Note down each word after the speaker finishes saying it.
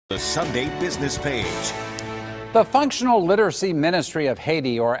The Sunday Business Page. The Functional Literacy Ministry of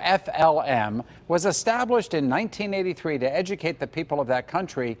Haiti, or FLM, was established in 1983 to educate the people of that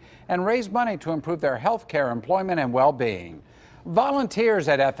country and raise money to improve their health care, employment, and well-being. Volunteers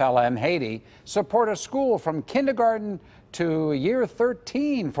at FLM Haiti support a school from kindergarten to year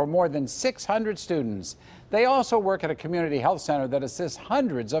 13 for more than 600 students. They also work at a community health center that assists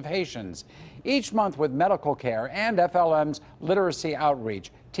hundreds of Haitians. Each month with medical care, and FLM's literacy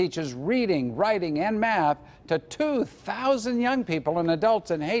outreach teaches reading, writing, and math to 2,000 young people and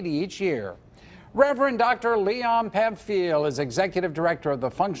adults in Haiti each year. Reverend Dr. Pamphile is Executive Director of the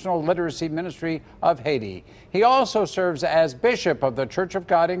Functional Literacy Ministry of Haiti. He also serves as Bishop of the Church of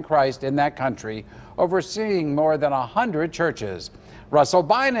God in Christ in that country, overseeing more than 100 churches. Russell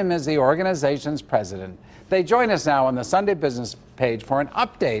Byham is the organization's president. They join us now on the Sunday Business Page for an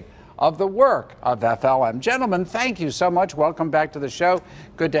update of the work of FLM. Gentlemen, thank you so much. Welcome back to the show.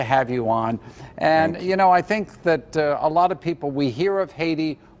 Good to have you on. And, you know, I think that a lot of people, we hear of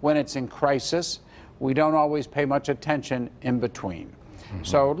Haiti when it's in crisis. We don't always pay much attention in between.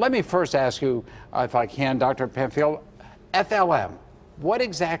 So let me first ask you, if I can, Dr. Pamphile, FLM, what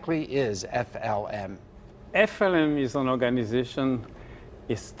exactly is FLM? FLM is an organization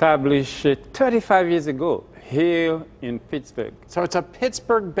established 35 years ago here in Pittsburgh. So it's a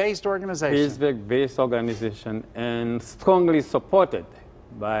Pittsburgh-based organization. Pittsburgh-based organization and strongly supported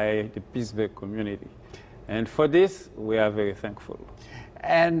by the Pittsburgh community. And for this, we are very thankful.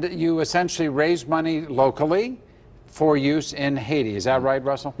 And you essentially raise money locally for use in Haiti. Is that right,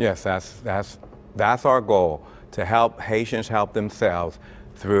 Russell? Yes, that's our goal, to help Haitians help themselves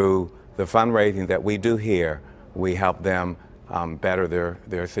through the fundraising that we do here. We help them better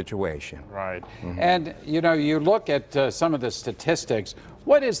their situation. Right. And, you know, you look at some of the statistics.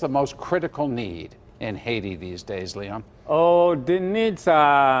 What is the most critical need in Haiti these days, Leon? Oh, the needs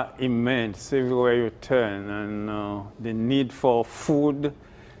are immense everywhere you turn, and the need for food,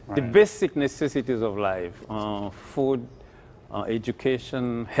 the basic necessities of life, food,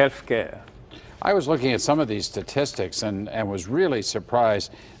 education, healthcare. I was looking at some of these statistics and was really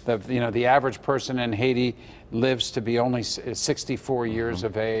surprised that, you know, the average person in Haiti lives to be only 64 years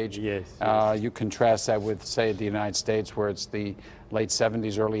of age. Yes. You contrast that with, say, the United States, where it's the late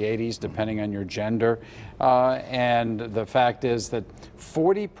 70s, early 80s, depending on your gender. And the fact is that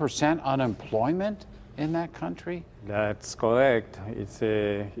 40% unemployment in that country? That's correct. It's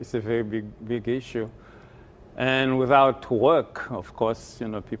a very big issue. And without work, of course, you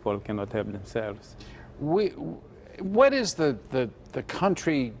know, people cannot help themselves. What is the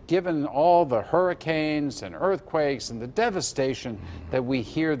country, given all the hurricanes and earthquakes and the devastation that we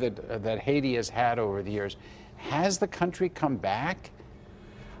hear that Haiti has had over the years, has the country come back?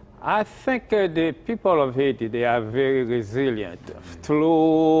 I think the people of Haiti, they are very resilient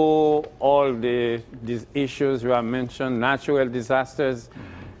through all these issues you have mentioned, natural disasters,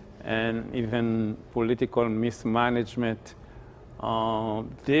 and even political mismanagement.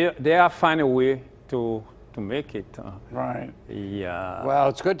 They are finding a way to make it. Right. Yeah. Well,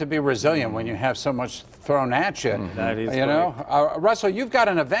 it's good to be resilient when you have so much thrown at you. That is you know, Russell, you've got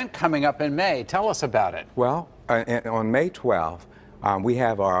an event coming up in May. Tell us about it. Well, on May 12th, we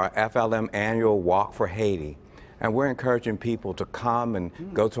have our FLM annual Walk for Haiti, and we're encouraging people to come and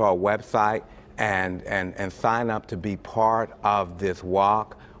go to our website and sign up to be part of this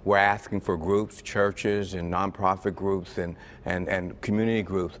walk. We're asking for groups, churches, and nonprofit groups and community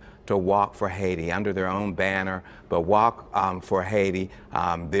groups to walk for Haiti under their own banner, but walk for Haiti.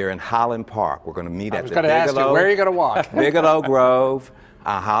 They're in Holland Park. We're going to meet at the Bigelow. Where are you going to walk? Bigelow Grove,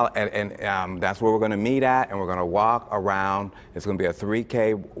 and that's where we're going to meet at, and we're going to walk around. It's going to be a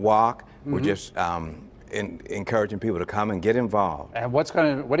 3K walk. We're just encouraging people to come and get involved. And what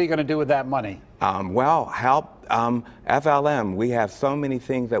are you going to do with that money? Well, help FLM. We have so many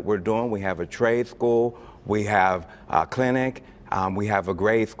things that we're doing. We have a trade school, we have a clinic, we have a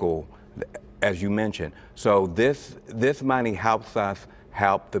grade school, as you mentioned. So this money helps us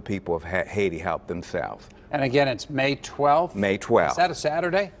help the people of Haiti help themselves. And again, it's May 12th? May 12th. Is that a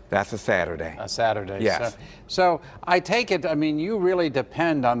Saturday? That's a Saturday. A Saturday. Yes. So I take it, I mean, you really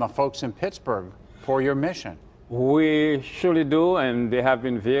depend on the folks in Pittsburgh for your mission. We surely do, and they have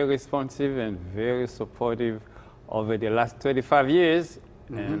been very responsive and very supportive over the last 35 years,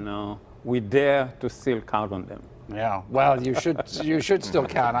 and we dare to still count on them. Yeah, well, you should still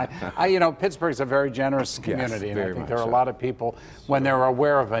count. You know, Pittsburgh's a very generous community, yes, and I think there are so. a lot of people, when they're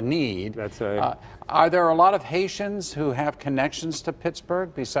aware of a need. That's right. Are there a lot of Haitians who have connections to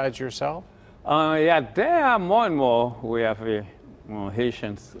Pittsburgh besides yourself? Yeah, there are more and more. We have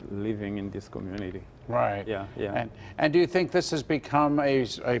Haitians living in this community. Right. Yeah, yeah. And do you think this has become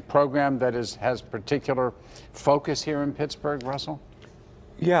a program that has particular focus here in Pittsburgh, Russell?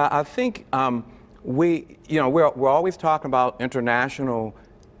 Yeah, I think we're always talking about international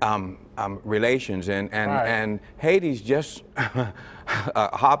relations, and Haiti's just a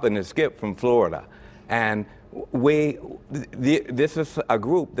hop and a skip from Florida, and this is a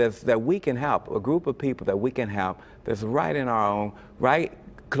group that we can help, a group of people that we can help that's right in our own, right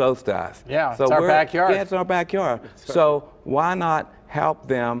close to us. Yeah, so it's our backyard. Yeah, it's our backyard. So why not help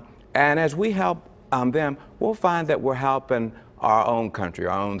them? And as we help them, we'll find that we're helping our own country,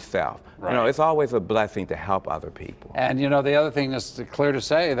 our own self. Right. You know, it's always a blessing to help other people. And you know, the other thing is clear to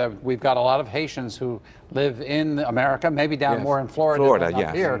say that we've got a lot of Haitians who live in America, maybe down more in Florida than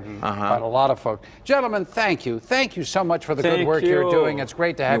up here, but a lot of folks. Gentlemen, thank you. Thank you so much for the good work you're doing. It's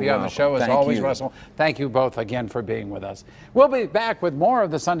great to have you on the show as always, Russell. Thank you both again for being with us. We'll be back with more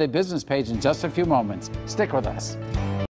of the Sunday Business Page in just a few moments. Stick with us.